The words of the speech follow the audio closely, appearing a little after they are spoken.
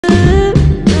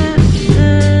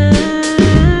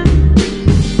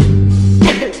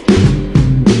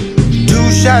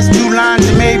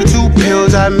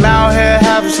I'm out here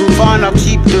having some fun off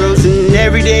cheap thrills, and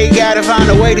every day gotta find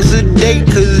a way to sedate,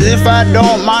 cause if I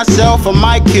don't myself I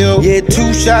might kill. Yeah,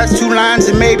 2 shots, 2 lines,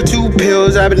 and maybe 2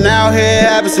 pills. I've been out here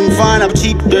having some fun off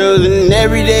cheap thrills, and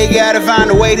every day gotta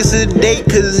find a way to sedate,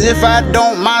 cause if I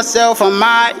don't myself I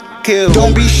might kill.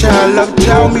 Don't be shy, love,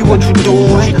 tell me what you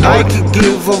doing. I could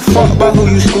give a fuck about who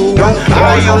you screwing.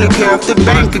 I only care if the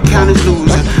bank account is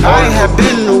losing. I have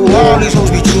been to all these hoes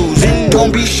be choosing.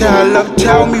 Don't be shy, love,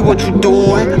 tell me what you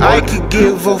doing. I could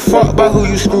give a fuck about who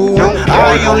you screwing.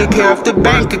 I only care if the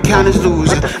bank account is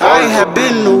losing. I have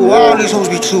been to all these hoes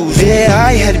be choosing. Yeah,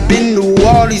 I had been to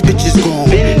all these bitches gone.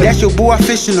 That's your boy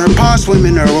fishing her pond,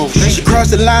 swimming her ocean. She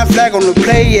crossed the line, flag on the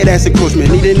play, yeah, that's a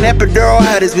coachman. Need an epidural,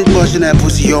 had this bitch busting that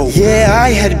pussy over. Yeah, I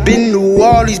had been to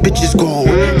all these bitches gone.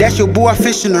 That's your boy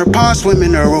fishing her pond,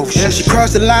 swimming her ocean. She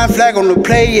crossed the line, flag on the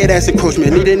play, yeah, that's a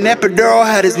coachman. Need an epidural,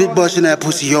 had this bitch busting that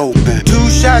pussy open. 2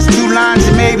 shots, 2 lines,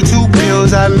 and maybe 2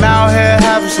 pills. I'm out here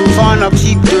having some fun off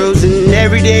cheap thrills, and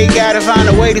every day gotta find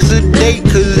a way to sedate,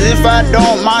 cause if I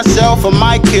don't myself I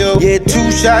might kill. Yeah,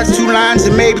 2 shots, 2 lines,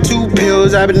 and maybe 2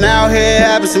 pills. I've been out here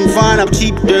having some fun off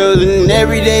cheap thrills, and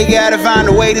every day gotta find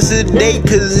a way to sedate,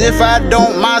 cause if I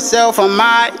don't myself I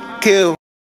might kill.